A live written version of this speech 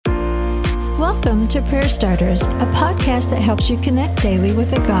Welcome to Prayer Starters, a podcast that helps you connect daily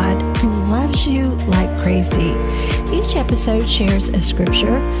with a God who loves you like crazy. Each episode shares a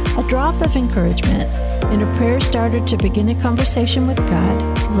scripture, a drop of encouragement, and a prayer starter to begin a conversation with God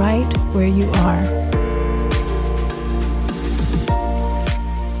right where you are.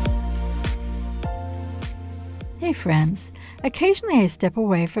 Hey friends, occasionally I step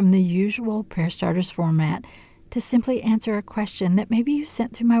away from the usual Prayer Starters format to simply answer a question that maybe you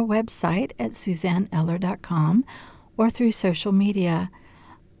sent through my website at SuzanneEller.com or through social media.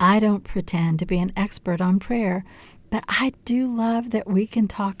 I don't pretend to be an expert on prayer, but I do love that we can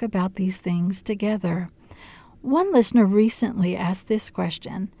talk about these things together. One listener recently asked this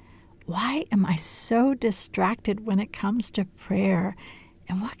question: why am I so distracted when it comes to prayer,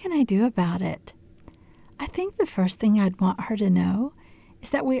 and what can I do about it? I think the first thing I'd want her to know is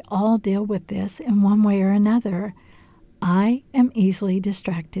that we all deal with this in one way or another. I am easily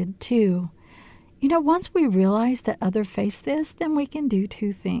distracted too. Once we realize that others face this, then we can do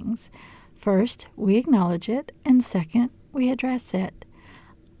two things. First, we acknowledge it, and second, we address it.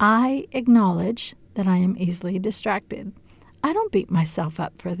 I acknowledge that I am easily distracted. I don't beat myself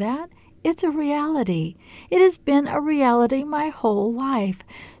up for that. It's a reality. It has been a reality my whole life.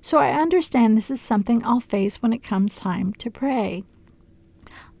 So I understand this is something I'll face when it comes time to pray.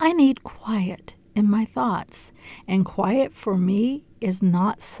 I need quiet in my thoughts, and quiet for me is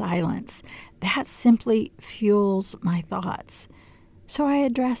not silence. That simply fuels my thoughts. So I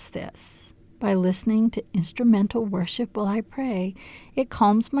address this by listening to instrumental worship while I pray. It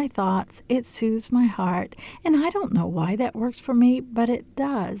calms my thoughts, it soothes my heart, and I don't know why that works for me, but it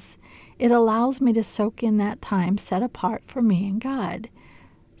does. It allows me to soak in that time set apart for me and God.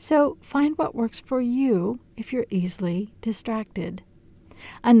 So find what works for you if you're easily distracted.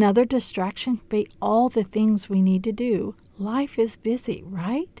 Another distraction can be all the things we need to do. Life is busy,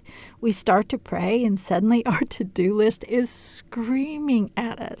 right? We start to pray and suddenly our to-do list is screaming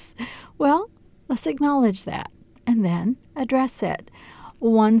at us. Well, let's acknowledge that and then address it.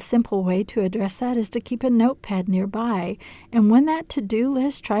 One simple way to address that is to keep a notepad nearby. And when that to-do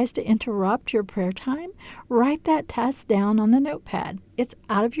list tries to interrupt your prayer time, write that task down on the notepad. It's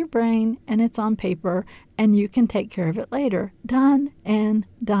out of your brain and it's on paper, and you can take care of it later. Done and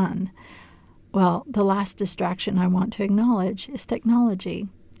done. Well, the last distraction I want to acknowledge is technology.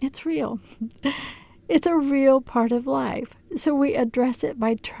 It's real. It's a real part of life. So we address it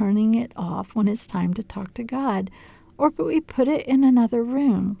by turning it off when it's time to talk to God, or we put it in another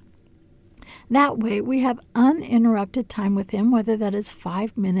room. That way we have uninterrupted time with Him, whether that is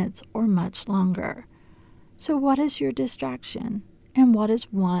 5 minutes or much longer. So what is your distraction? And what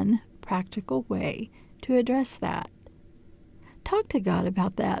is one practical way to address that? Talk to God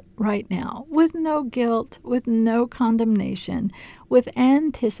about that right now, with no guilt, with no condemnation, with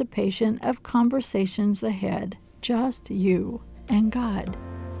anticipation of conversations ahead, just you and God.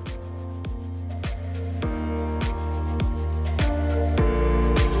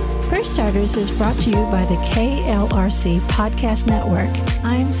 Prayer Starters is brought to you by the KLRC Podcast Network.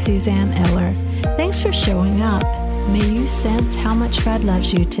 I'm Suzanne Eller. Thanks for showing up. May you sense how much God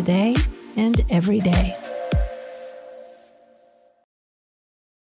loves you today and every day.